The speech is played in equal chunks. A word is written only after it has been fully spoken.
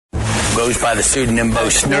Goes by the pseudonym Bo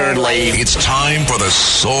Snerdley. It's time for the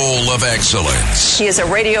Soul of Excellence. He is a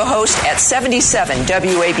radio host at 77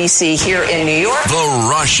 WABC here in New York. The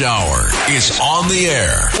Rush Hour is on the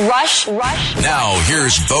air. Rush. Now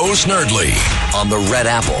here's Bo Snerdley On the Red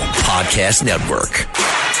Apple Podcast Network.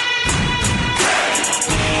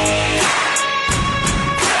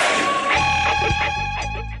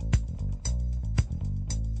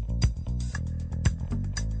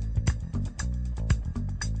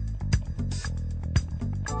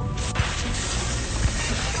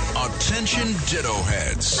 Attention Ditto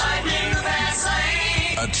Heads.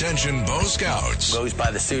 Attention Bo Scouts. Goes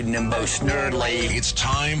by the pseudonym Bo Snerdley. It's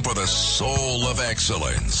time for the Soul of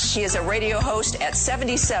Excellence. He is a radio host at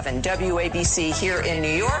 77 WABC here in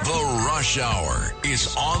New York. The Rush Hour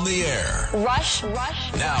is on the air. Rush.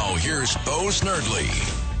 Now here's Bo Snerdley.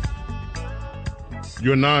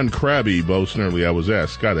 You're non-crabby, Bo Snerdley. I was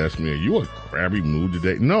asked. Scott asked me, are you in a crabby mood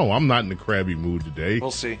today? No, I'm not in a crabby mood today.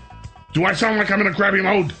 We'll see. Do I sound like I'm in a crabby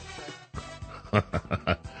mood?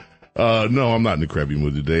 No, I'm not in a crabby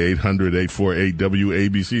mood today.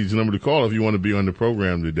 800-848-WABC is the number to call if you want to be on the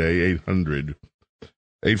program today.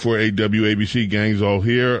 800-848-WABC. Gang's all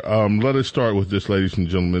here. Let us start with this, ladies and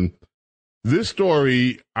gentlemen. This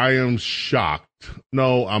story, I am shocked.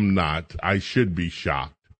 No, I'm not. I should be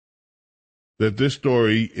shocked that this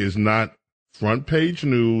story is not front page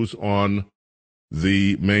news on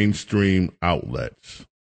the mainstream outlets.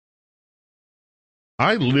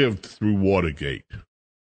 I lived through Watergate.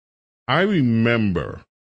 I remember,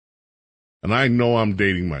 and I know I'm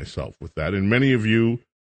dating myself with that, and many of you,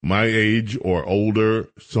 my age or older,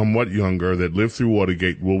 somewhat younger, that lived through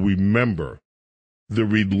Watergate will remember the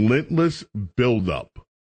relentless buildup.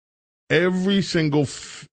 Every single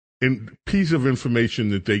piece of information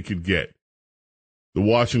that they could get, the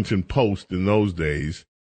Washington Post in those days,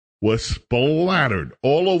 was splattered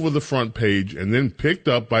all over the front page and then picked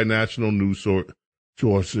up by national news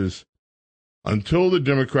sources until the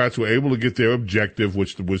Democrats were able to get their objective,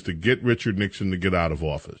 which was to get Richard Nixon to get out of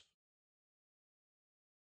office.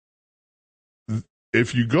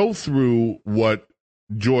 If you go through what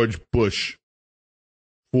George Bush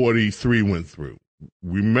 43 went through,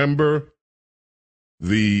 remember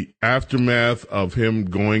the aftermath of him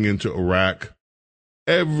going into Iraq.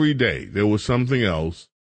 Every day there was something else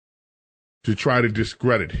to try to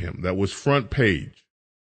discredit him that was front page.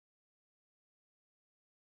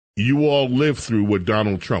 You all lived through what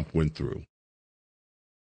Donald Trump went through.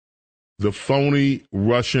 The phony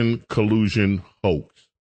Russian collusion hoax.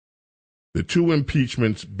 The two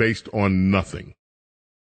impeachments based on nothing.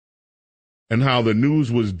 And how the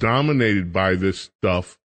news was dominated by this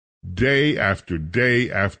stuff day after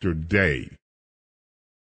day after day.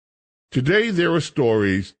 Today there are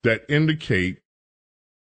stories that indicate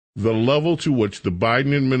the level to which the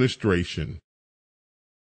Biden administration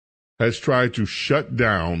has tried to shut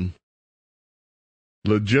down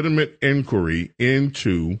legitimate inquiry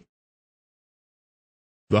into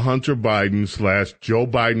the Hunter Biden / Joe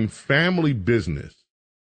Biden family business.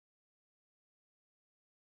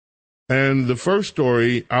 And the first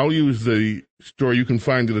story, I'll use the story, you can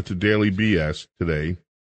find it at the Daily BS today,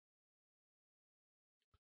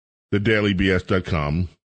 thedailybs.com.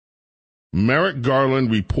 Merrick Garland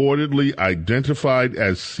reportedly identified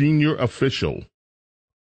as senior official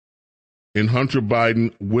in Hunter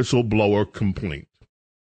Biden whistleblower complaint.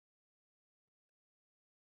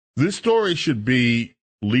 This story should be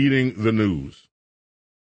leading the news.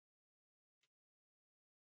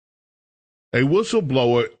 A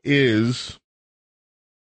whistleblower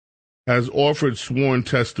has offered sworn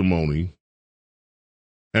testimony,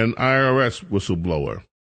 an IRS whistleblower,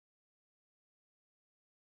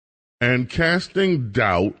 and casting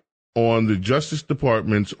doubt on the Justice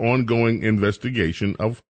Department's ongoing investigation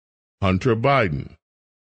of Hunter Biden.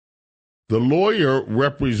 The lawyer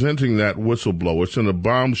representing that whistleblower sent a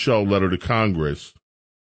bombshell letter to Congress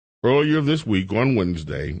earlier this week on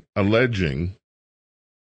Wednesday, alleging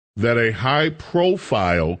that a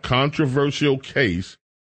high-profile controversial case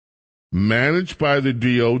managed by the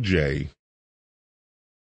DOJ,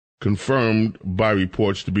 confirmed by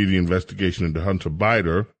reports to be the investigation into Hunter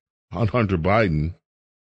Biden,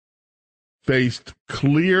 faced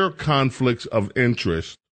clear conflicts of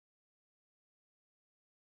interest.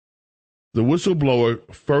 The whistleblower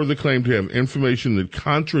further claimed to have information that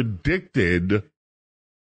contradicted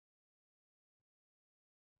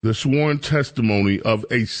the sworn testimony of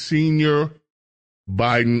a senior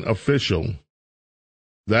Biden official.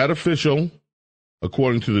 That official,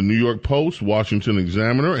 according to the New York Post, Washington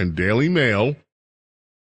Examiner, and Daily Mail,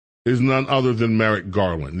 is none other than Merrick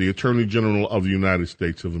Garland, the Attorney General of the United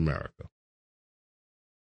States of America.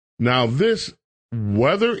 Now, this,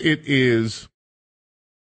 whether it is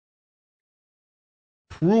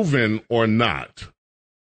proven or not,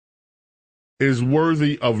 is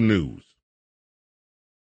worthy of news.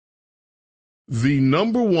 The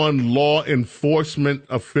number one law enforcement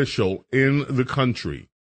official in the country,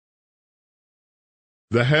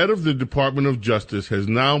 the head of the Department of Justice, has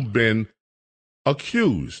now been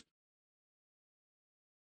accused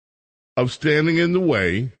of standing in the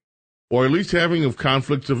way, or at least having of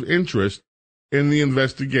conflicts of interest in the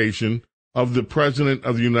investigation of the President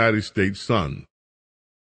of the United States' son.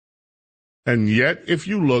 And yet, if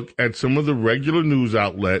you look at some of the regular news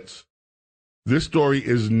outlets, this story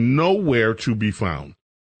is nowhere to be found.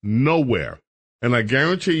 Nowhere. And I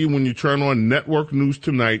guarantee you, when you turn on network news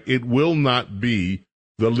tonight, it will not be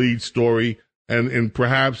the lead story, and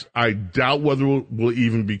perhaps I doubt whether it will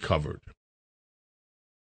even be covered.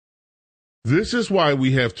 This is why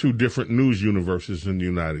we have two different news universes in the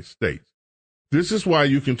United States. This is why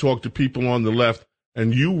you can talk to people on the left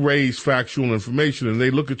and you raise factual information and they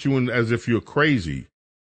look at you as if you're crazy.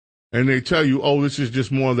 And they tell you, oh, this is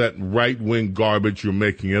just more of that right-wing garbage, you're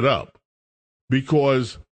making it up.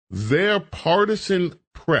 Because their partisan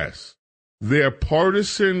press, their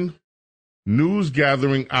partisan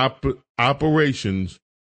news-gathering operations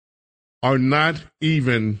are not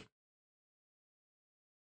even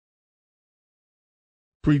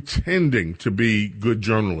pretending to be good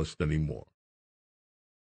journalists anymore.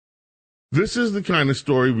 This is the kind of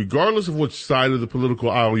story, regardless of which side of the political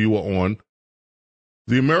aisle you are on,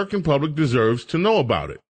 the American public deserves to know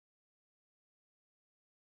about it.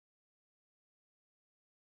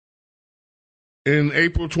 In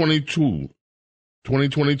April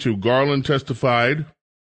 2022, Garland testified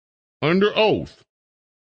under oath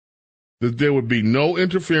that there would be no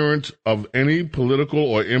interference of any political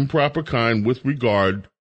or improper kind with regard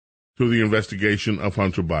to the investigation of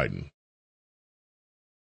Hunter Biden.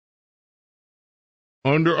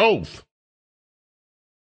 Under oath.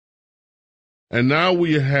 And now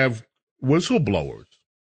we have whistleblowers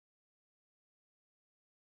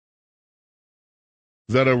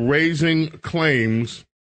that are raising claims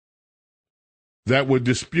that would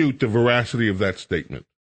dispute the veracity of that statement.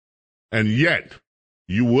 And yet,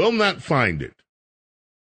 you will not find it.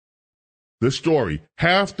 The story,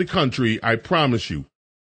 half the country, I promise you,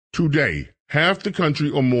 today, half the country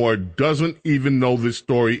or more doesn't even know this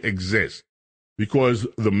story exists because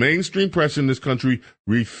the mainstream press in this country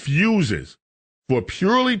refuses, for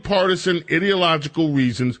purely partisan ideological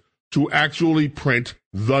reasons, to actually print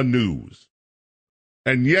the news.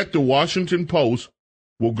 And yet the Washington Post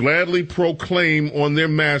will gladly proclaim on their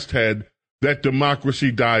masthead that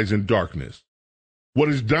democracy dies in darkness. What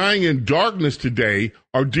is dying in darkness today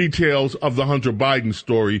are details of the Hunter Biden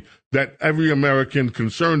story that every American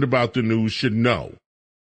concerned about the news should know.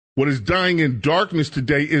 What is dying in darkness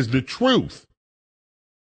today is the truth,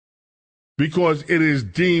 because it is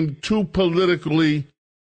deemed too politically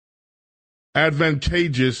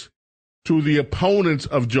advantageous to the opponents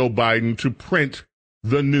of Joe Biden to print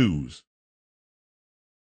the news.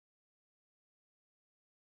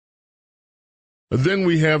 Then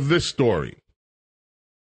we have this story.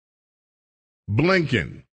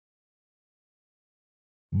 Blinken.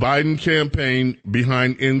 Biden campaign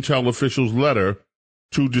behind intel officials' letter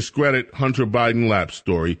to discredit Hunter Biden lapse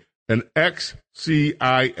story. An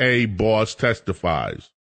ex-CIA boss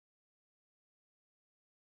testifies.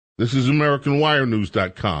 This is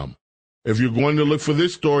AmericanWireNews.com. If you're going to look for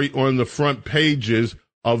this story on the front pages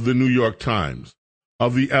of the New York Times,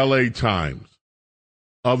 of the LA Times,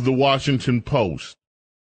 of the Washington Post,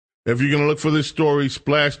 if you're going to look for this story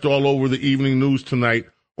splashed all over the evening news tonight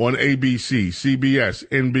on ABC, CBS,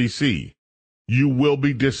 NBC, you will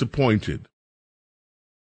be disappointed.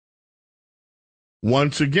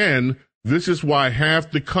 Once again, this is why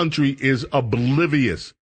half the country is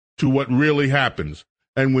oblivious to what really happens.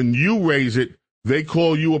 And when you raise it, they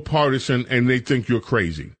call you a partisan and they think you're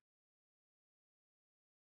crazy.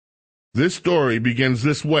 This story begins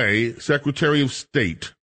this way. Secretary of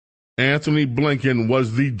State Anthony Blinken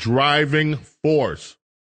was the driving force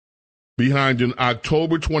behind an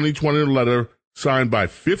October 2020 letter signed by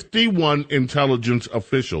 51 intelligence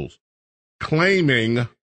officials claiming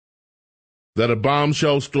that a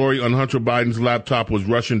bombshell story on Hunter Biden's laptop was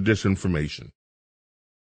Russian disinformation.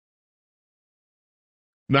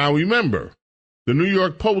 Now remember, the New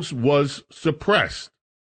York Post was suppressed.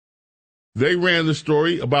 They ran the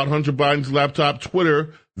story about Hunter Biden's laptop.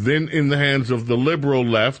 Twitter, then in the hands of the liberal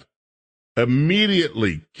left,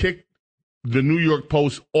 immediately kicked the New York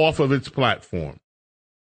Post off of its platform.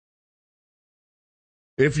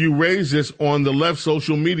 If you raise this on the left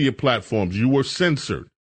social media platforms, you were censored.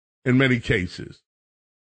 in many cases.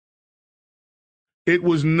 It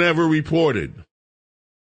was never reported.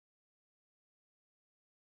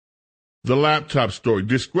 The laptop story,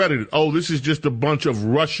 discredited. Oh, this is just a bunch of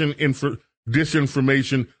Russian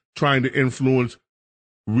disinformation trying to influence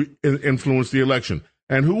the election.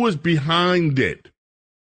 And who was behind it?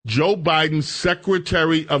 Joe Biden's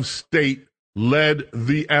Secretary of State led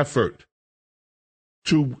the effort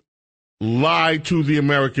to lie to the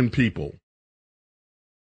American people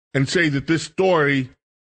and say that this story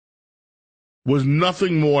was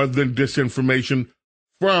nothing more than disinformation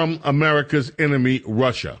from America's enemy,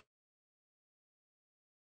 Russia.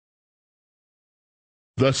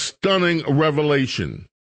 The stunning revelation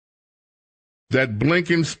that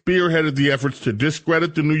Blinken spearheaded the efforts to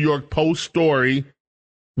discredit the New York Post story,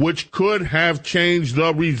 which could have changed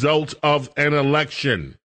the results of an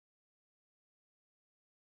election,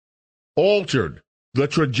 altered the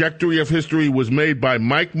trajectory of history, was made by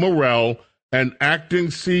Mike Morell, an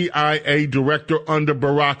acting CIA director under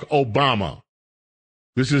Barack Obama.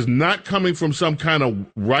 This is not coming from some kind of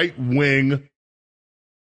right-wing,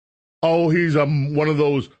 oh, he's one of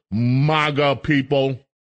those MAGA people.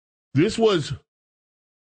 This was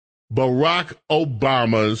Barack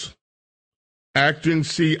Obama's acting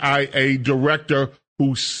CIA director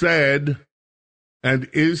who said and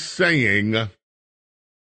is saying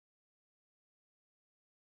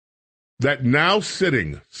that now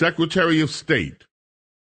sitting Secretary of State,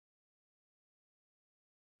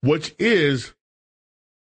 which is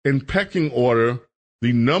in pecking order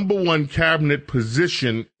the number one cabinet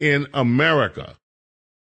position in America,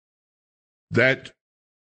 that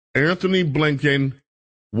Anthony Blinken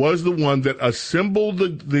was the one that assembled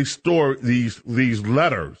these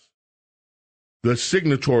letters, the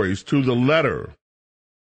signatories to the letter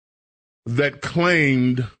that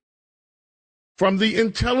claimed from the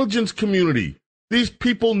intelligence community, these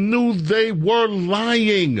people knew they were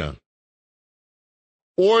lying.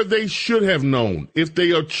 Or they should have known, if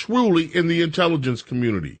they are truly in the intelligence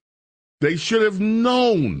community. They should have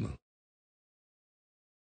known.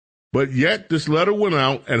 But yet this letter went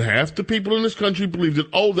out, and half the people in this country believed that,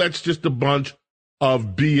 oh, that's just a bunch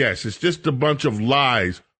of BS. It's just a bunch of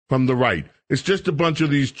lies from the right. It's just a bunch of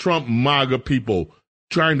these Trump MAGA people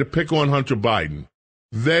trying to pick on Hunter Biden.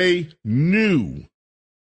 They knew,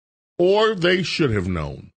 or they should have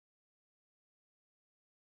known,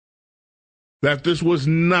 that this was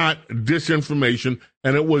not disinformation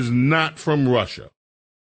and it was not from Russia.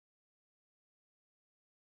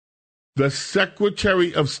 The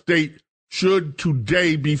Secretary of State should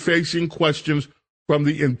today be facing questions from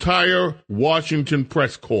the entire Washington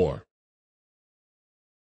press corps.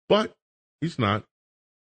 But he's not.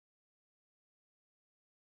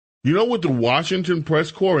 You know what the Washington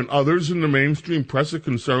press corps and others in the mainstream press are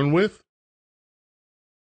concerned with?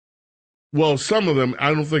 Well, some of them,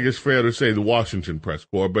 I don't think it's fair to say the Washington press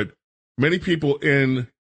corps, but many people in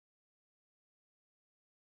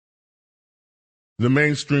the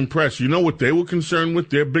mainstream press, you know what they were concerned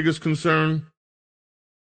with? Their biggest concern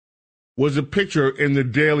was a picture in the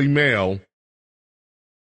Daily Mail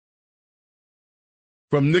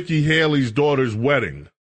from Nikki Haley's daughter's wedding.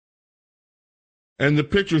 And the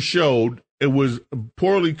picture showed, it was a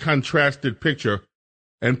poorly contrasted picture,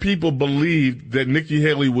 and people believed that Nikki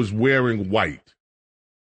Haley was wearing white.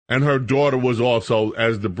 And her daughter was also,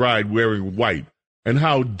 as the bride, wearing white. And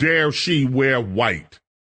how dare she wear white?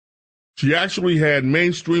 She actually had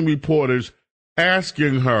mainstream reporters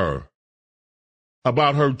asking her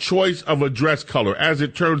about her choice of a dress color. As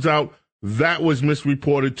it turns out, that was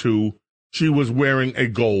misreported too. She was wearing a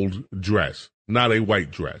gold dress, not a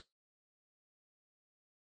white dress.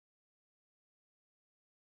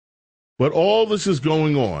 But all this is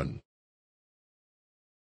going on.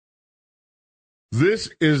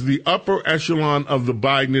 This is the upper echelon of the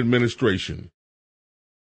Biden administration.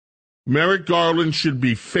 Merrick Garland should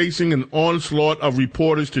be facing an onslaught of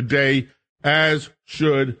reporters today, as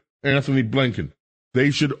should Anthony Blinken.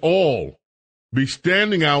 They should all be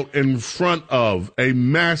standing out in front of a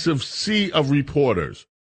massive sea of reporters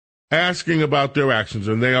asking about their actions,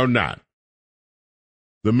 and they are not.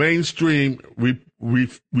 The mainstream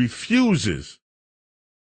refuses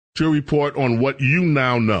to report on what you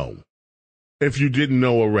now know, if you didn't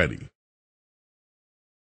know already.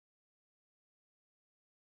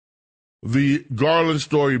 The Garland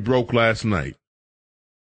story broke last night.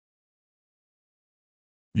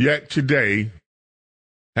 Yet today,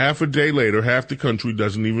 half a day later, half the country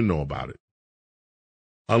doesn't even know about it.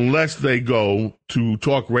 Unless they go to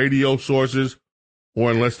talk radio sources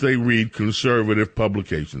or unless they read conservative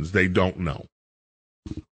publications. They don't know.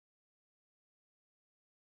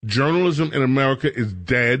 Journalism in America is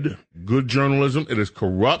dead. Good journalism. It is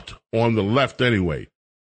corrupt on the left anyway.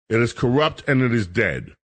 It is corrupt and it is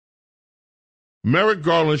dead. Merrick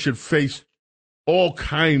Garland should face all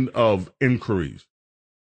kind of inquiries.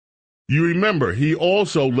 You remember, he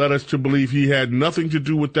also led us to believe he had nothing to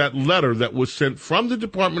do with that letter that was sent from the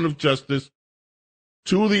Department of Justice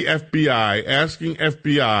to the FBI, asking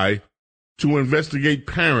FBI to investigate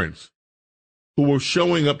parents who were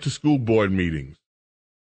showing up to school board meetings.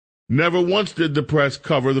 Never once did the press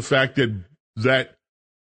cover the fact that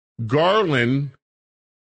Garland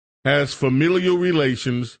has familial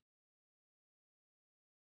relations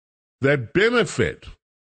that benefit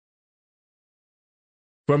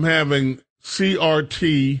from having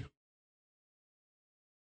CRT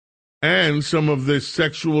and some of this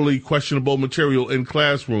sexually questionable material in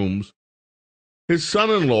classrooms. His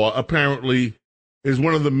son-in-law apparently is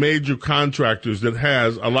one of the major contractors that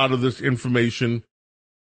has a lot of this information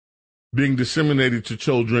being disseminated to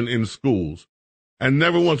children in schools. And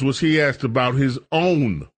never once was he asked about his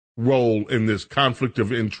own role in this conflict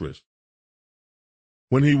of interest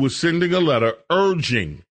when he was sending a letter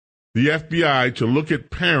urging the FBI to look at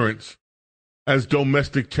parents as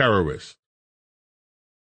domestic terrorists.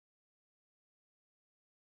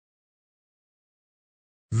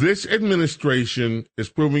 This administration is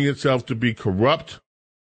proving itself to be corrupt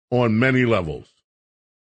on many levels.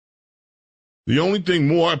 The only thing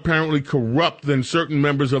more apparently corrupt than certain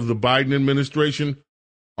members of the Biden administration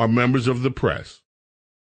are members of the press.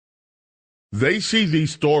 They see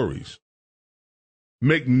these stories.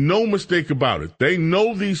 Make no mistake about it. They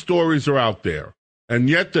know these stories are out there, and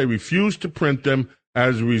yet they refuse to print them.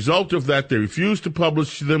 As a result of that, they refuse to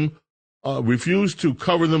publish them, refuse to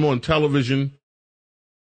cover them on television.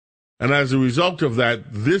 And as a result of that,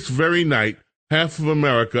 this very night, half of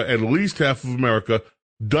America, at least half of America,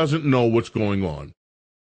 doesn't know what's going on.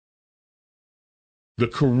 The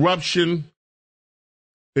corruption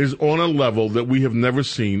is on a level that we have never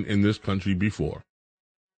seen in this country before.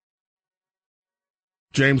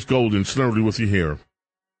 James Golden, Snerdly with you here.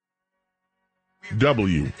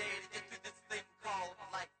 WABC.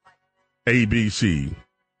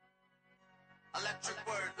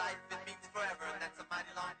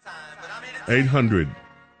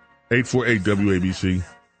 800-848-WABC.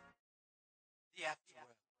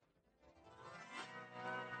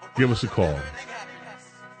 Give us a call.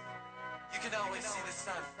 You can always see the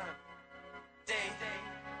sun, day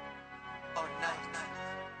or night.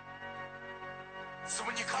 So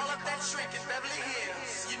when you call up that shrink in Beverly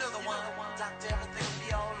Hills, you know the one. Doctor, everything will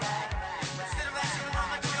be alright. Instead of asking how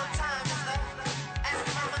much of your time is left, ask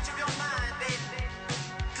him how much of your mind, baby.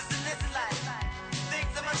 'Cause in this life,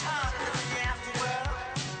 things are much harder than in the afterworld.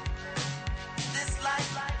 This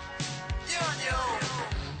life, you're on your own.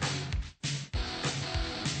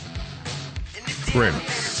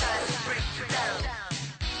 Prince.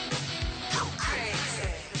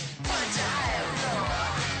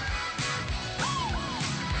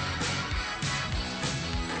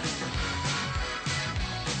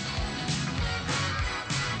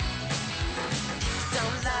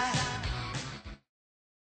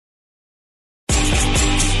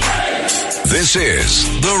 This is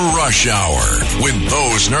The Rush Hour with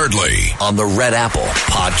Bo Snerdly on the Red Apple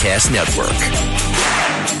Podcast Network.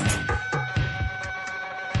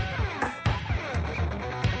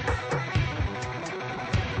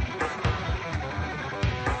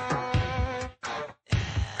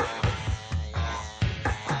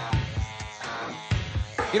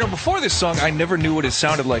 You know, before this song, I never knew what it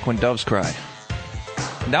sounded like when doves cry.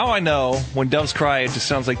 Now I know when doves cry, it just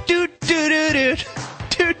sounds like doot doot doot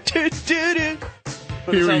doot doot doot doot.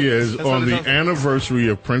 Here he is on the anniversary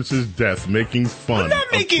of Prince's death, making fun. I'm not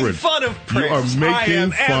making Prince. fun of Prince. You are making I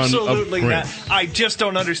am fun absolutely of not. Prince. I just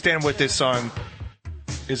don't understand what this song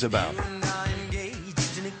is about.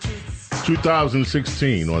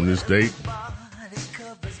 2016, on this date,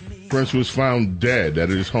 Prince was found dead at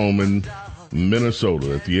his home in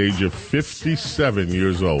Minnesota at the age of 57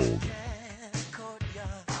 years old.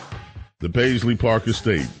 The Paisley Park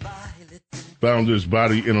estate found his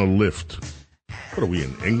body in a lift. What are we,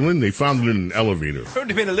 in England? They found it in an elevator.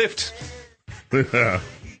 Found him in a lift.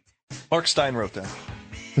 Mark Stein wrote that.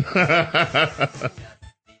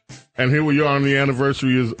 And here we are on the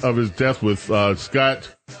anniversary of his death with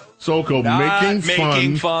Scott Sokol making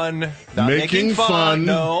fun.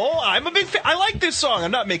 No, I'm a big fan. I like this song.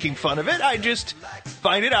 I'm not making fun of it. I just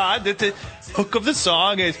find it odd that the hook of the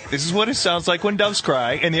song is, this is what it sounds like when doves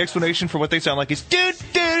cry, and the explanation for what they sound like is doot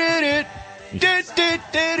doot doot doot doot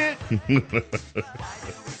doot.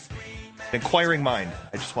 Inquiring mind.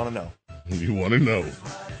 I just want to know. You want to know?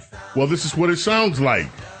 Well, this is what it sounds like.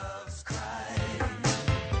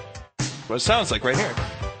 what it sounds like right here.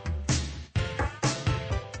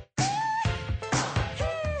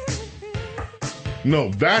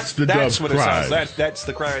 No, that's the That's dove what cry. it sounds. That's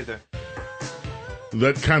the cry right there.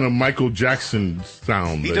 That kind of Michael Jackson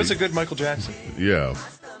sound. He does a good Michael Jackson. Yeah.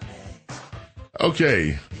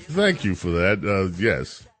 Okay. Thank you for that.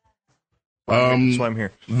 Yes. That's why I'm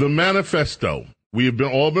here. The manifesto. We have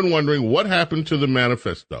all been wondering what happened to the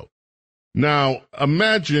manifesto. Now,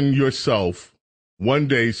 imagine yourself one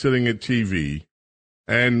day sitting at TV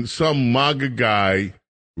and some MAGA guy,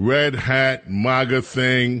 red hat, MAGA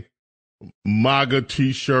thing, MAGA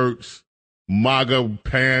T-shirts, MAGA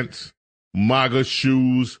pants, MAGA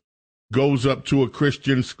shoes, goes up to a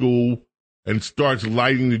Christian school and starts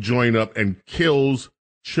lighting the joint up and kills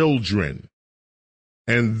children.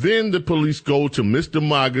 And then the police go to Mr.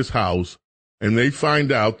 MAGA's house and they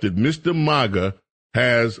find out that Mr. MAGA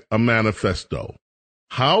has a manifesto.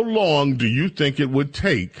 How long do you think it would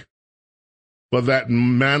take for that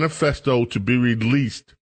manifesto to be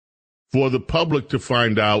released for the public to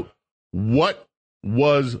find out what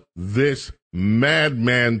was this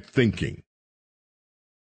madman thinking?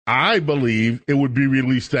 I believe it would be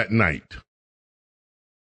released that night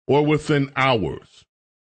or within hours.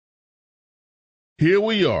 Here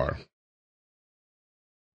we are,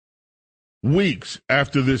 weeks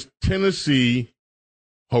after this Tennessee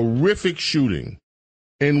horrific shooting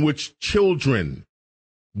in which children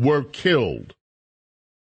were killed,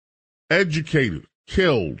 educators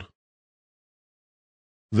killed.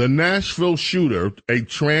 The Nashville shooter, a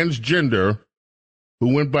transgender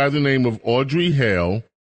who went by the name of Audrey Hale,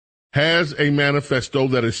 has a manifesto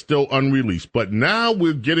that is still unreleased. But now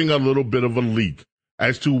we're getting a little bit of a leak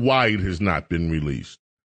as to why it has not been released.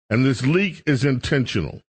 And this leak is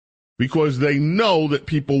intentional because they know that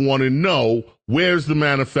people want to know where's the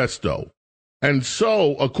manifesto. And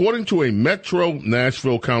so, according to a Metro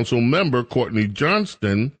Nashville Council member, Courtney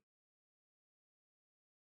Johnston,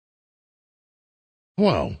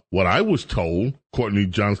 well, what I was told, Courtney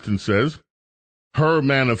Johnston says, her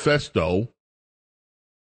manifesto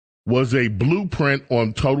was a blueprint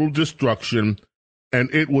on total destruction,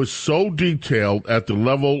 and it was so detailed at the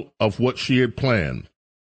level of what she had planned.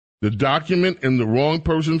 The document in the wrong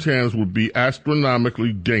person's hands would be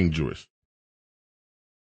astronomically dangerous.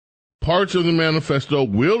 Parts of the manifesto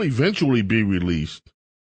will eventually be released.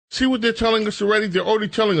 See what they're telling us already? They're already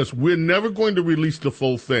telling us we're never going to release the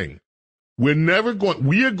full thing. We are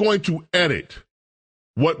going to edit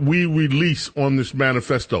what we release on this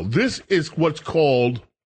manifesto. This is what's called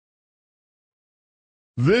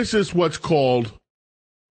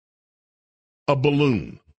a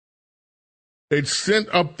balloon. It's sent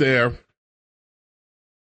up there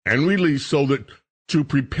and released so that to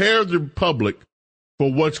prepare the public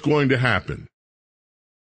for what's going to happen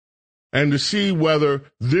and to see whether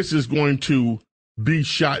this is going to be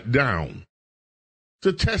shot down. It's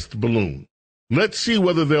a test balloon. Let's see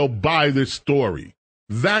whether they'll buy this story.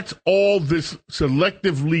 That's all this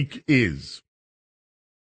selective leak is.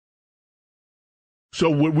 So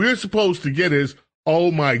what we're supposed to get is, oh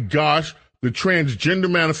my gosh, the transgender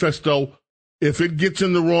manifesto, if it gets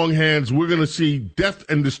in the wrong hands, we're going to see death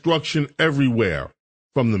and destruction everywhere.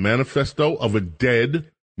 From the manifesto of a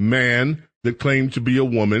dead man that claimed to be a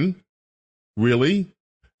woman. Really?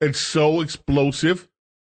 It's so explosive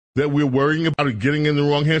that we're worrying about it getting in the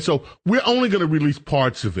wrong hands. So we're only going to release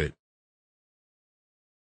parts of it.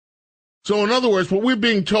 So in other words, what we're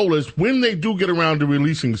being told is when they do get around to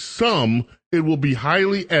releasing some, it will be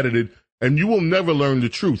highly edited and you will never learn the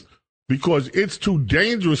truth because it's too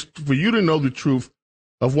dangerous for you to know the truth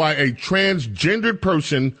of why a transgendered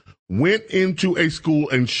person went into a school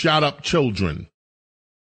and shot up children.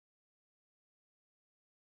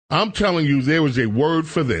 I'm telling you, there is a word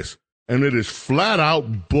for this, and it is flat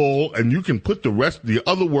out bull, and you can put the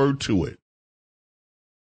other word to it.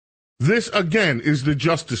 This, again, is the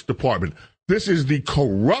Justice Department. This is the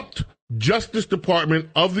corrupt Justice Department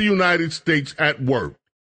of the United States at work.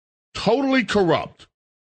 Totally corrupt.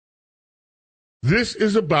 This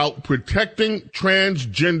is about protecting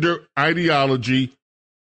transgender ideology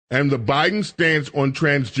and the Biden stance on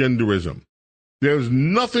transgenderism. There's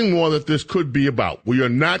nothing more that this could be about. We are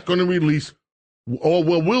not going to release, or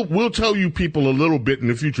we'll tell you people a little bit in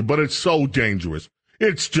the future, but it's so dangerous.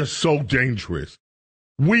 It's just so dangerous.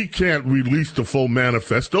 We can't release the full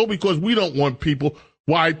manifesto because we don't want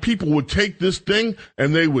why people would take this thing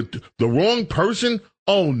and they would, the wrong person,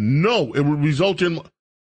 oh no, it would result in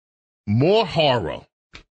more horror.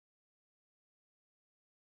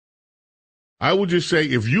 I would just say,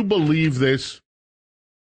 if you believe this,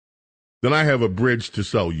 then I have a bridge to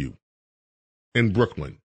sell you in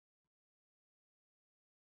Brooklyn.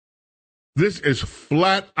 This is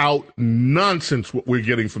flat out nonsense what we're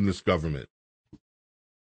getting from this government.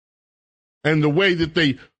 And the way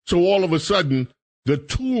that so all of a sudden, the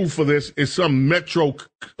tool for this is some Metro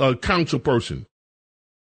council person.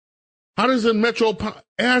 How does a Metro,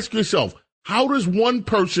 ask yourself, how does one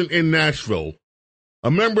person in Nashville,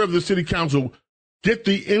 a member of the city council, get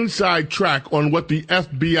the inside track on what the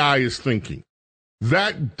FBI is thinking?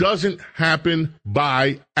 That doesn't happen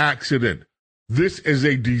by accident. This is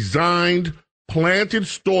a designed, planted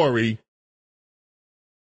story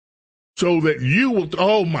so that you will,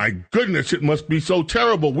 oh my goodness, it must be so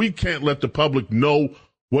terrible. We can't let the public know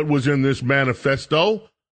what was in this manifesto.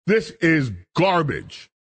 This is garbage.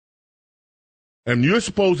 And you're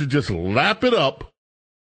supposed to just lap it up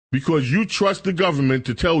because you trust the government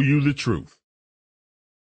to tell you the truth.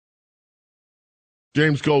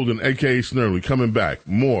 James Golden, a.k.a. Snerdley, coming back.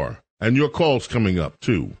 More. And your calls coming up,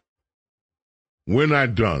 too. We're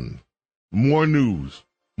not done. More news,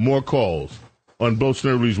 more calls on Bo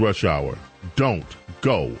Snerdley's Rush Hour. Don't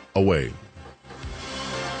go away.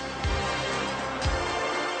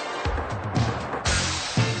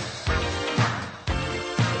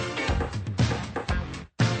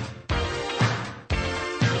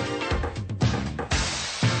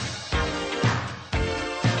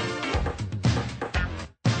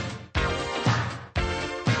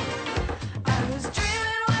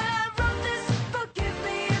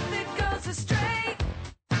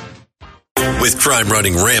 With crime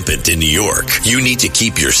running rampant in New York, you need to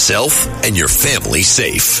keep yourself and your family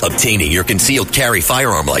safe. Obtaining your concealed carry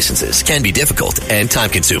firearm licenses can be difficult and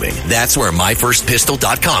time-consuming. That's where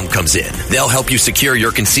MyFirstPistol.com comes in. They'll help you secure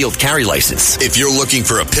your concealed carry license. If you're looking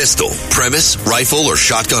for a pistol, premise, rifle, or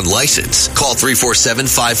shotgun license, call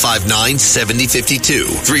 347-559-7052.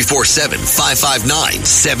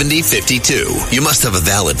 347-559-7052. You must have a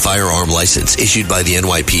valid firearm license issued by the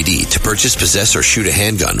NYPD to purchase, possess, or shoot a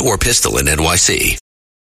handgun or pistol in NYC.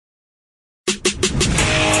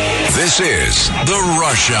 This is The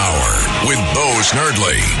Rush Hour with Bo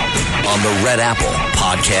Snerdley on the Red Apple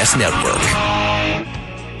Podcast Network.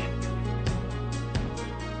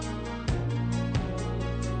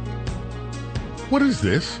 What is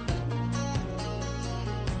this?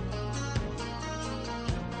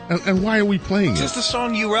 And why are we playing it? Just the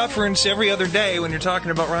song you reference every other day when you're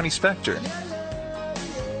talking about Ronnie Spector.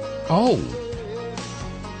 Oh,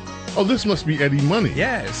 this must be Eddie Money.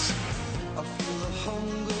 Yes.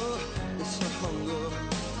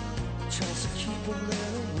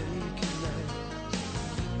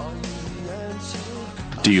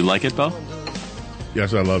 Do you like it, Bo?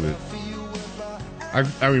 Yes, I love it.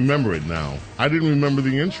 I remember it now. I didn't remember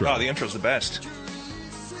the intro. Oh, the intro's the best.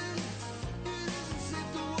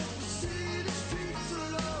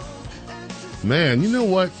 Man, you know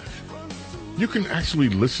what? You can actually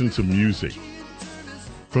listen to music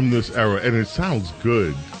from this era, and it sounds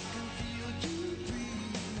good.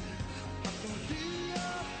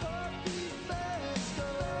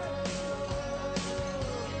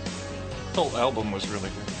 The whole album was really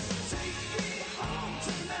good.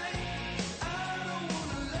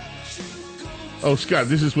 Oh, Scott,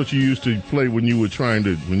 this is what you used to play when you were young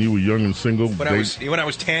and single? When I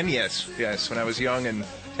was 10, yes. Yes, when I was young and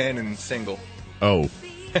 10 and single. Oh.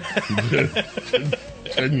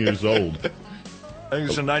 10 years old. I think it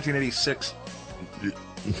was in 1986.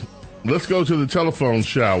 Let's go to the telephone,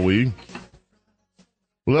 shall we?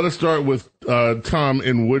 Let us start with Tom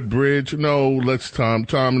in Woodbridge. No, Tom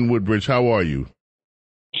in Woodbridge. How are you?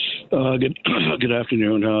 Good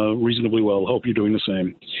afternoon. Reasonably well. Hope you're doing the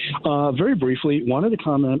same. Very briefly, wanted to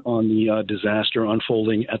comment on the disaster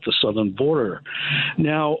unfolding at the southern border.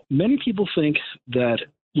 Now, many people think that,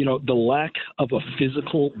 the lack of a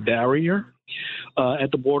physical barrier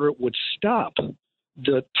at the border would stop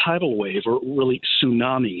the tidal wave, or really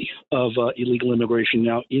tsunami, of illegal immigration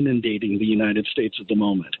now inundating the United States at the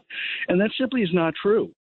moment. And that simply is not true.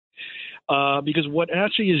 Because what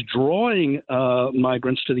actually is drawing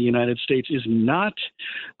migrants to the United States is not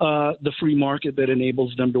the free market that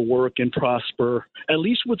enables them to work and prosper, at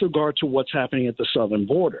least with regard to what's happening at the southern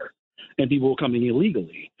border and people coming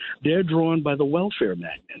illegally. They're drawn by the welfare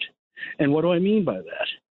magnet. And what do I mean by that?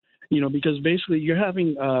 Because basically you're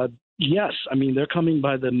having yes, they're coming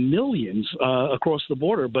by the millions across the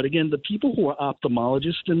border. But again, the people who are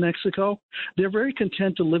ophthalmologists in Mexico, they're very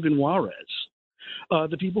content to live in Juarez.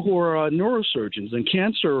 The people who are neurosurgeons and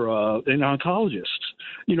cancer and oncologists,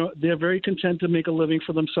 they're very content to make a living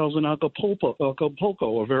for themselves in Acapulco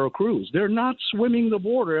or Veracruz. They're not swimming the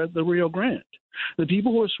border at the Rio Grande. The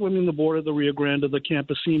people who are swimming the border of the Rio Grande are the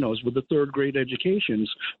campesinos with the third-grade educations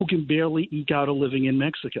who can barely eke out a living in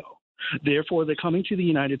Mexico. Therefore, they're coming to the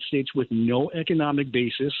United States with no economic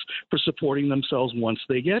basis for supporting themselves once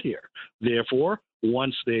they get here. Therefore,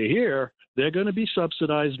 once they're here, they're going to be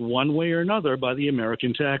subsidized one way or another by the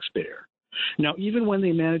American taxpayer. Now, even when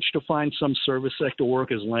they manage to find some service sector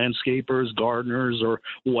work as landscapers, gardeners, or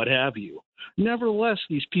what have you, nevertheless,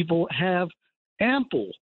 these people have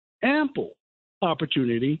ample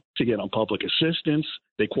opportunity to get on public assistance.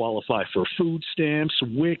 They qualify for food stamps,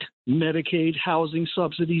 WIC, Medicaid, housing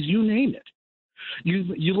subsidies, you name it.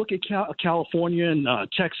 You look at California and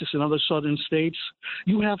Texas and other southern states,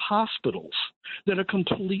 you have hospitals that are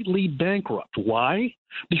completely bankrupt. Why?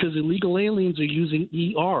 Because illegal aliens are using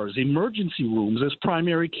ERs, emergency rooms, as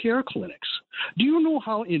primary care clinics. Do you know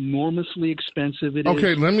how enormously expensive it is?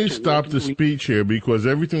 Okay, let me stop the speech here because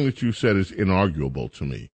everything that you said is inarguable to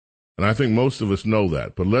me. And I think most of us know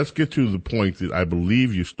that. But let's get to the point that I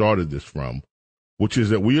believe you started this from, which is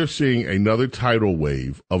that we are seeing another tidal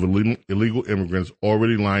wave of illegal immigrants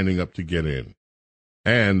already lining up to get in.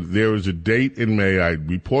 And there is a date in May, I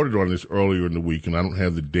reported on this earlier in the week, and I don't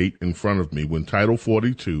have the date in front of me, when Title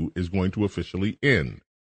 42 is going to officially end.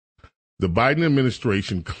 The Biden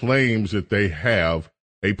administration claims that they have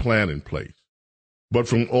a plan in place. But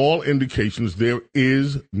from all indications, there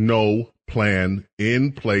is no plan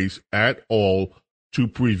in place at all to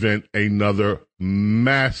prevent another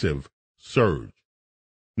massive surge.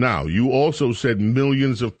 Now, you also said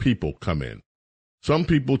millions of people come in. Some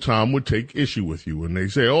people, Tom, would take issue with you and they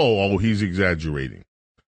say, oh, he's exaggerating.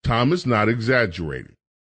 Tom is not exaggerating.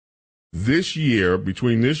 This year,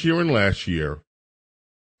 between this year and last year,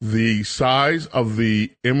 the size of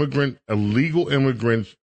the illegal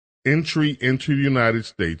immigrants' entry into the United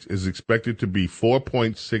States is expected to be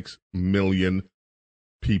 4.6 million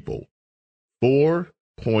people.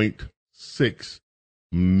 4.6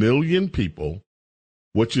 million people,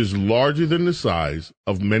 which is larger than the size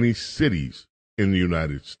of many cities in the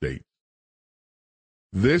United States.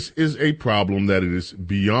 This is a problem that is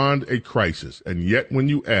beyond a crisis. And yet when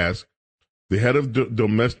you ask the head of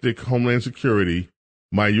domestic Homeland Security,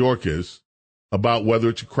 Mayorkas, about whether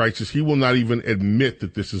it's a crisis, he will not even admit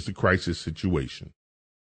that this is a crisis situation.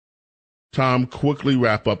 Tom, quickly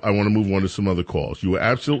wrap up. I want to move on to some other calls. You were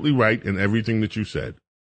absolutely right in everything that you said.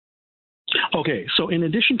 Okay, so in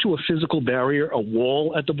addition to a physical barrier, a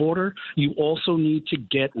wall at the border, you also need to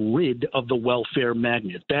get rid of the welfare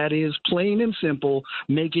magnet. That is, plain and simple,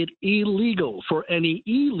 make it illegal for any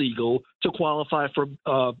illegal to qualify for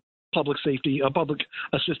public safety, public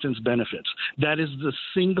assistance benefits. That is the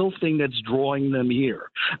single thing that's drawing them here.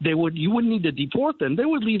 You wouldn't need to deport them. They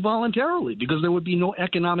would leave voluntarily because there would be no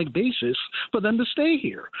economic basis for them to stay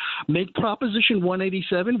here. Make Proposition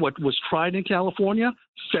 187, what was tried in California,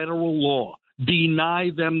 federal law.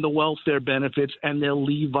 Deny them the welfare benefits and they'll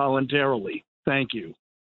leave voluntarily. Thank you.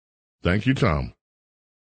 Thank you, Tom.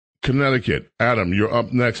 Connecticut. Adam, you're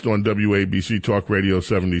up next on WABC Talk Radio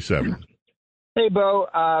 77. Hey, Bo.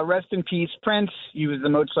 Rest in peace, Prince. He was the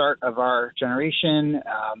Mozart of our generation.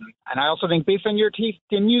 And I also think, based on your taste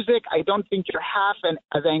in music, I don't think you're half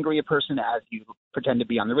as angry a person as you pretend to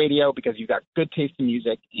be on the radio, because you've got good taste in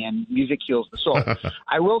music, and music heals the soul.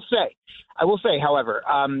 I will say, however,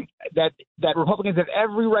 that Republicans have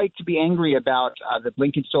every right to be angry about the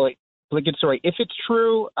Blinken story. If it's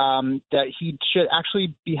true that he should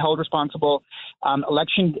actually be held responsible,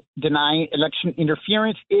 election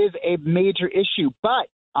interference is a major issue. But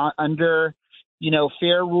under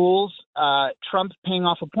fair rules, Trump paying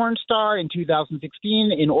off a porn star in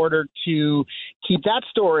 2016 in order to keep that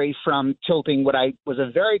story from tilting what was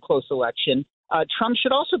a very close election, Trump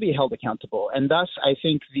should also be held accountable. And thus, I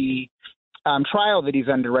think the trial that he's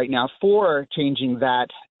under right now for changing that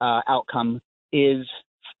outcome is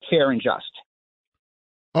fair and just.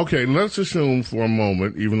 Okay, let's assume for a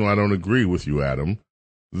moment, even though I don't agree with you, Adam,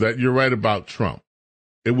 that you're right about Trump.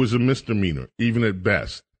 It was a misdemeanor, even at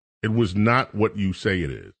best. It was not what you say it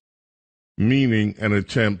is, meaning an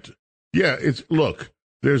attempt. Yeah, look,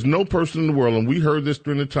 there's no person in the world, and we heard this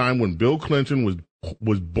during the time when Bill Clinton was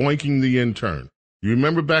boinking the intern. You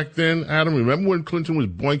remember back then, Adam? Remember when Clinton was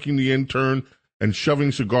boinking the intern and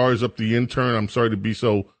shoving cigars up the intern? I'm sorry to be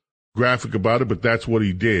so graphic about it, but that's what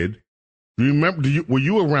he did. Do you remember? Were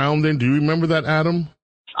you around then? Do you remember that, Adam?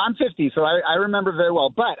 I'm 50, so I remember very well.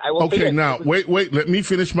 But I will. Okay, now wait. Let me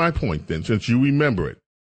finish my point then, since you remember it.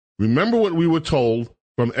 Remember what we were told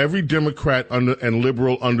from every Democrat and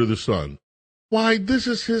liberal under the sun. Why, this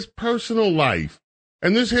is his personal life,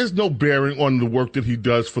 and this has no bearing on the work that he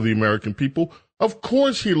does for the American people. Of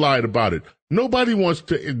course, he lied about it. Nobody wants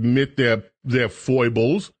to admit their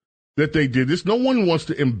foibles, that they did this. No one wants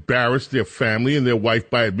to embarrass their family and their wife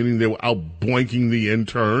by admitting they were out boinking the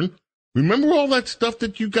intern. Remember all that stuff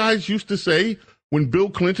that you guys used to say when Bill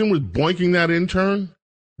Clinton was boinking that intern?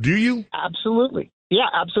 Do you? Absolutely. Yeah,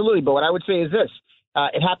 absolutely. But what I would say is this.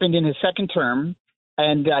 It happened in his second term,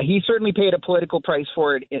 and he certainly paid a political price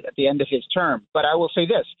for it at the end of his term. But I will say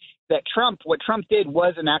this, that what Trump did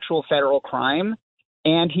was an actual federal crime.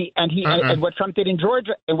 And what Trump did in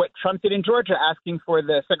Georgia, asking for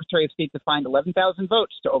the Secretary of State to find 11,000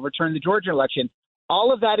 votes to overturn the Georgia election,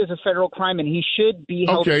 all of that is a federal crime, and he should be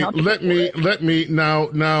held accountable. Okay, let me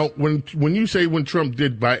now. When you say when Trump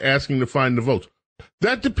did by asking to find the votes,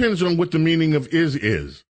 that depends on what the meaning of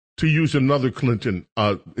is. To use another Clinton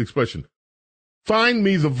expression, find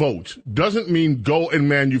me the votes doesn't mean go and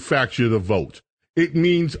manufacture the votes. It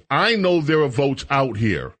means I know there are votes out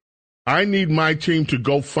here. I need my team to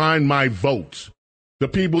go find my votes, the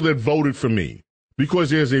people that voted for me, because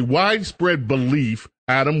there's a widespread belief,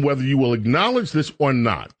 Adam, whether you will acknowledge this or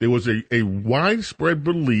not, there was a widespread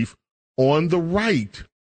belief on the right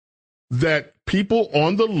that people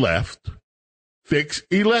on the left fix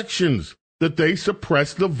elections, that they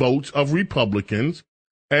suppress the votes of Republicans,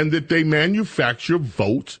 and that they manufacture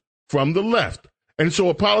votes from the left. And so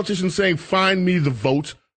a politician saying, find me the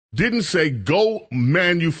votes, didn't say go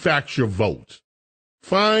manufacture votes.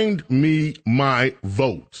 Find me my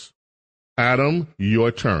votes. Adam,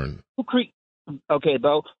 your turn. Okay,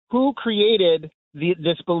 Bo. Who created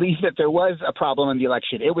this belief that there was a problem in the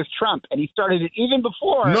election? It was Trump, and he started it even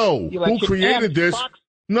before the election. Who created this?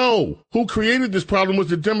 No. Who created this problem was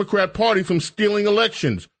the Democrat Party from stealing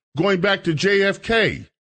elections, going back to JFK,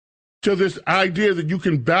 to this idea that you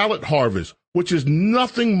can ballot harvest, which is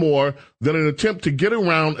nothing more than an attempt to get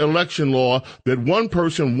around election law that one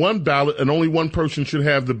person, one ballot, and only one person should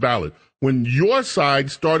have the ballot. When your side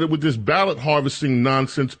started with this ballot harvesting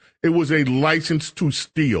nonsense, it was a license to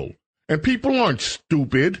steal. And people aren't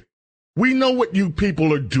stupid. We know what you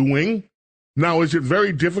people are doing. Now, is it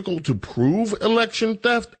very difficult to prove election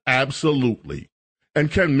theft? Absolutely.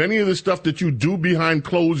 And can many of the stuff that you do behind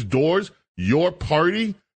closed doors, your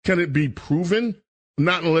party, can it be proven?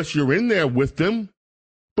 Not unless you're in there with them.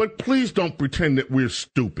 But please don't pretend that we're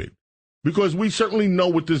stupid, because we certainly know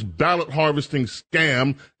what this ballot harvesting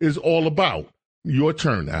scam is all about. Your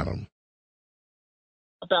turn, Adam.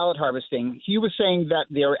 Ballot harvesting. He was saying that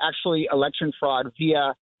there are actually election fraud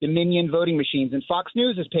via Dominion voting machines, and Fox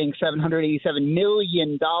News is paying $787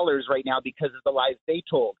 million right now because of the lies they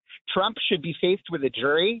told. Trump should be faced with a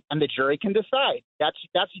jury, and the jury can decide.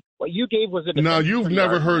 That's what you gave was a defense. Now, you've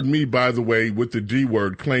never heard me, by the way, with the D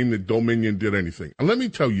word, claim that Dominion did anything. And let me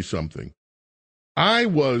tell you something. I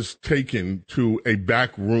was taken to a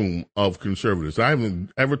back room of conservatives. I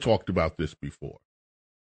haven't ever talked about this before.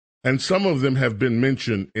 And some of them have been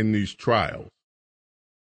mentioned in these trials.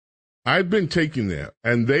 I've been taken there,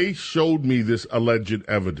 and they showed me this alleged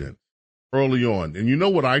evidence early on. And you know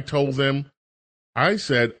what I told them? I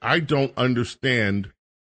said, I don't understand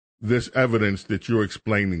this evidence that you're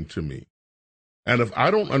explaining to me. And if I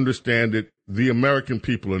don't understand it, the American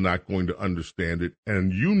people are not going to understand it.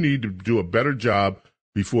 And you need to do a better job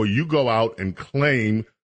before you go out and claim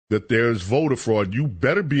that there's voter fraud. You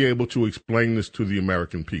better be able to explain this to the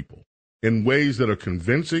American people in ways that are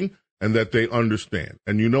convincing and that they understand.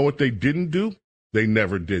 And you know what they didn't do? They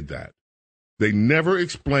never did that. They never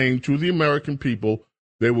explained to the American people.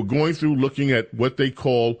 They were going through looking at what they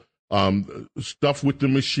call stuff with the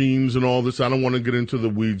machines and all this. I don't want to get into the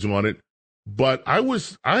weeds on it. But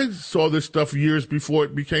I saw this stuff years before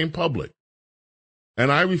it became public.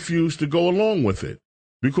 And I refused to go along with it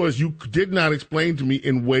because you did not explain to me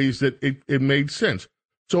in ways that it made sense.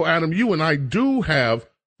 So, Adam, you and I do have.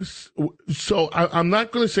 So I'm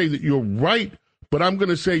not going to say that you're right, but I'm going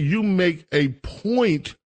to say you make a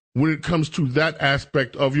point when it comes to that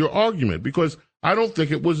aspect of your argument, because I don't think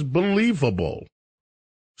it was believable.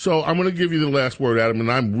 So I'm going to give you the last word, Adam,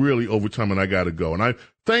 and I'm really over time and I got to go. And I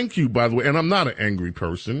thank you, by the way, and I'm not an angry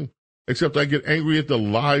person, except I get angry at the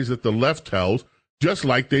lies that the left tells, just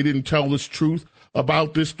like they didn't tell us truth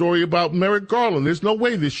about this story about Merrick Garland. There's no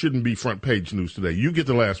way this shouldn't be front page news today. You get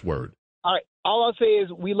the last word. All right. All I'll say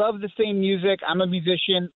is we love the same music. I'm a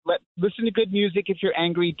musician. Listen to good music if you're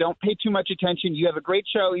angry. Don't pay too much attention. You have a great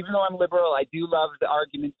show. Even though I'm liberal, I do love the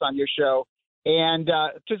arguments on your show. And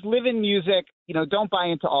just live in music. You know, don't buy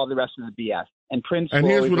into all the rest of the BS. And Prince. And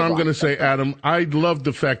here's what I'm going to say, Adam. I love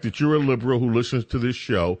the fact that you're a liberal who listens to this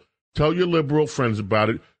show. Tell your liberal friends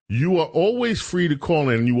about it. You are always free to call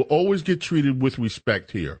in. You will always get treated with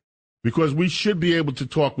respect here, because we should be able to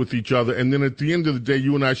talk with each other. And then at the end of the day,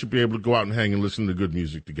 you and I should be able to go out and hang and listen to good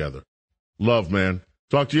music together. Love, man.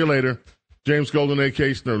 Talk to you later. James Golden,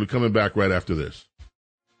 A.K. Snerdley, coming back right after this.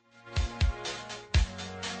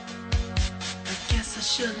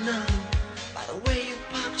 should know by the way you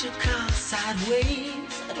parked your car sideways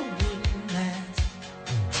at a wooden mat.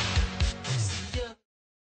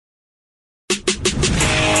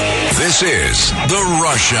 This is The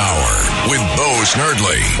Rush Hour with Bo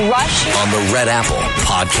Snerdley. Rush on the Red Apple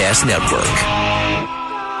Podcast Network.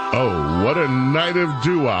 Oh, what a night of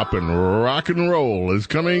doo-wop and rock and roll is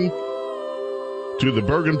coming to the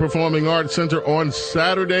Bergen Performing Arts Center on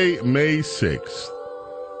Saturday, May 6th.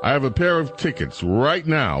 I have a pair of tickets right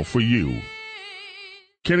now for you.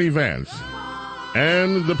 Kenny Vance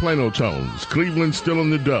and the Plano Tones, Cleveland Still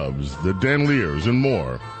and the Doves, the Danliers, and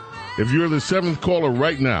more. If you're the seventh caller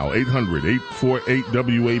right now,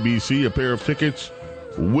 800-848-WABC, a pair of tickets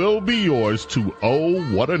will be yours to Oh,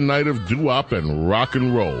 What a Night of Doo-Wop and Rock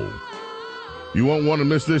and Roll. You won't want to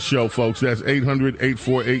miss this show, folks. That's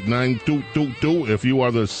 800-848-9222 if you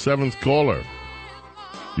are the seventh caller.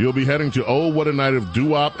 You'll be heading to Oh, What a Night of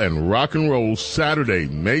Doo-Wop and Rock and Roll Saturday,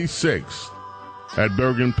 May 6th at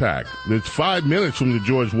Bergen Pack. It's 5 minutes from the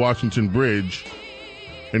George Washington Bridge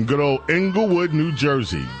in good old Englewood, New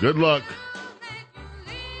Jersey. Good luck.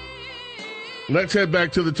 Let's head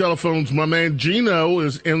back to the telephones. My man Gino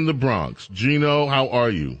is in the Bronx. Gino, how are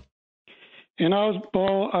you? You know,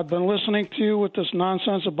 Bo, I've been listening to you with this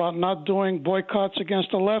nonsense about not doing boycotts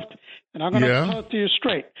against the left, and I'm going to tell it to you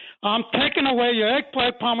straight. I'm taking away your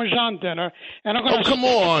eggplant parmesan dinner, and I'm going to come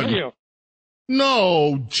on. to you.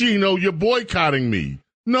 No, Gino, you're boycotting me.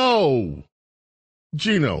 No.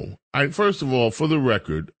 Gino, first of all, for the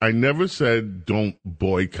record, I never said don't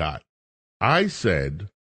boycott. I said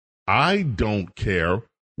I don't care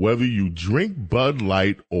whether you drink Bud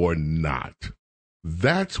Light or not.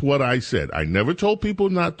 That's what I said. I never told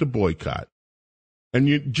people not to boycott. And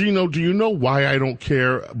Gino, do you know why I don't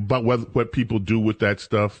care about what people do with that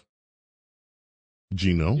stuff?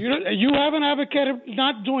 Gino? You haven't advocated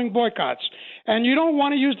not doing boycotts, and you don't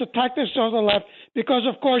want to use the tactics of the left because,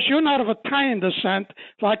 of course, you're not of Italian descent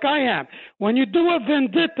like I am. When you do a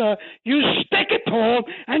vendetta, you stick it to them,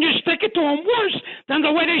 and you stick it to them worse than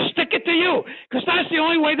the way they stick it to you, because that's the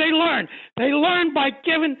only way they learn. They learn by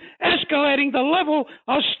escalating the level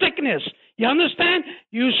of stickness. You understand?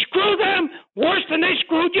 You screw them worse than they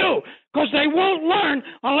screwed you, because they won't learn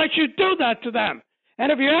unless you do that to them. And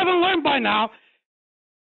if you haven't learned by now,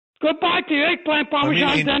 goodbye to your eggplant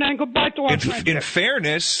parmesan dinner, and goodbye to our friends. In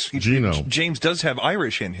fairness, Gino, James does have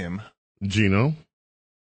Irish in him. Gino,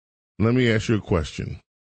 let me ask you a question.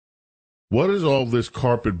 What has all this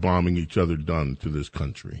carpet bombing each other done to this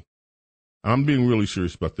country? I'm being really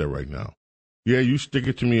serious about that right now. Yeah, you stick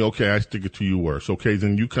it to me, okay, I stick it to you worse. Okay,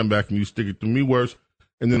 then you come back and you stick it to me worse,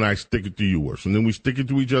 and then I stick it to you worse. And then we stick it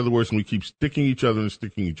to each other worse, and we keep sticking each other and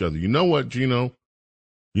sticking each other. You know what, Gino?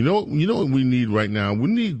 You know what we need right now?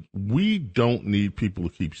 We don't need people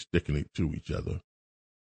to keep sticking it to each other.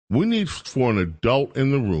 We need for an adult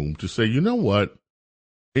in the room to say, you know what?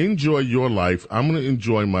 Enjoy your life. I'm going to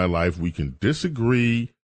enjoy my life. We can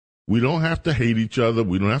disagree. We don't have to hate each other.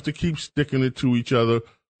 We don't have to keep sticking it to each other.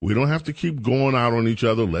 We don't have to keep going out on each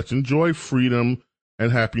other. Let's enjoy freedom and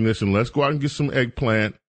happiness, and let's go out and get some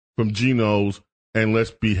eggplant from Gino's, and let's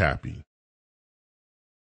be happy.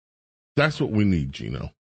 That's what we need,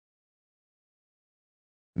 Gino.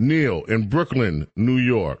 Neil in Brooklyn, New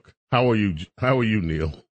York. How are you,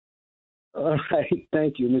 Neil? All right.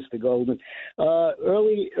 Thank you, Mr. Golden.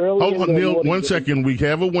 Early. Hold on, Neil, 1 second. We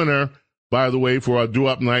have a winner, by the way, for our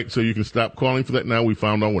doo-wop night, so you can stop calling for that now. We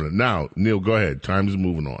found our winner. Now, Neil, go ahead. Time is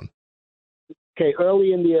moving on. Okay,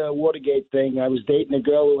 early in the Watergate thing, I was dating a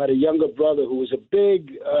girl who had a younger brother who was a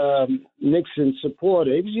big Nixon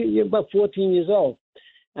supporter. He was about 14 years old.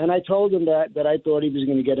 And I told him that I thought he was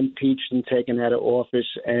going to get impeached and taken out of office.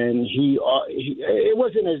 And he it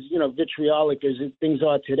wasn't as, vitriolic as things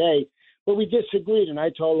are today. But we disagreed, and I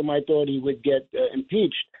told him I thought he would get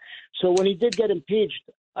impeached. So when he did get impeached,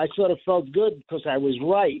 I sort of felt good because I was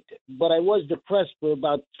right. But I was depressed for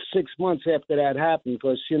about 6 months after that happened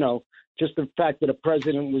because, just the fact that a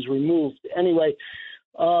president was removed. Anyway,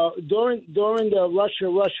 during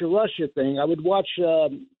the Russia thing, I would watch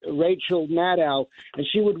Rachel Maddow, and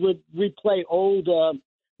she would replay old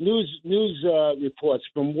news reports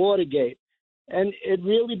from Watergate, and it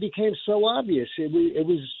really became so obvious. It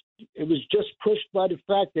was just pushed by the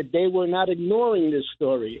fact that they were not ignoring this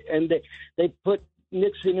story, and they put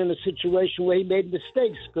Nixon in a situation where he made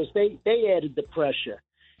mistakes because they added the pressure.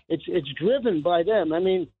 It's driven by them. I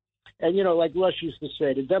mean. And, like Rush used to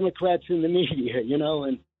say, the Democrats in the media,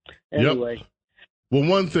 and anyway. Yep. Well,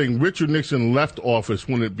 one thing, Richard Nixon left office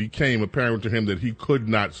when it became apparent to him that he could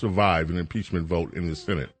not survive an impeachment vote in the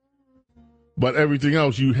Senate. But everything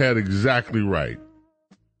else, you had exactly right.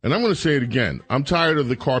 And I'm going to say it again. I'm tired of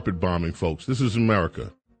the carpet bombing, folks. This is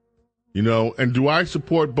America. You know, and do I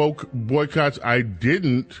support boycotts? I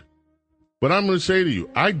didn't. But I'm going to say to you,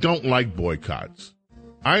 I don't like boycotts.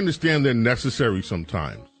 I understand they're necessary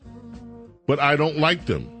sometimes. But I don't like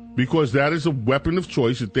them because that is a weapon of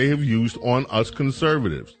choice that they have used on us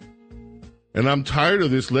conservatives. And I'm tired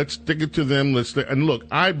of this. Let's stick it to them. And look,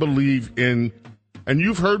 I believe in, and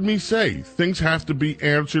you've heard me say, things have to be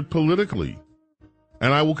answered politically.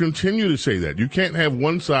 And I will continue to say that. You can't have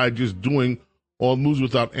one side just doing all moves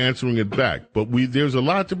without answering it back. But there's a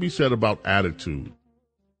lot to be said about attitude.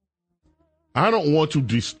 I don't want to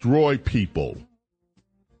destroy people.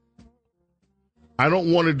 I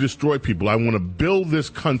don't want to destroy people. I want to build this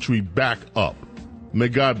country back up. May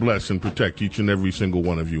God bless and protect each and every single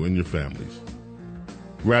one of you and your families.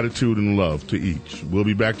 Gratitude and love to each. We'll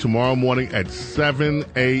be back tomorrow morning at 7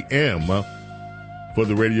 a.m. for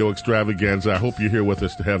the radio extravaganza. I hope you're here with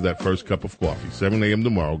us to have that first cup of coffee. 7 a.m.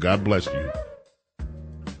 tomorrow. God bless you.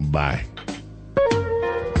 Bye.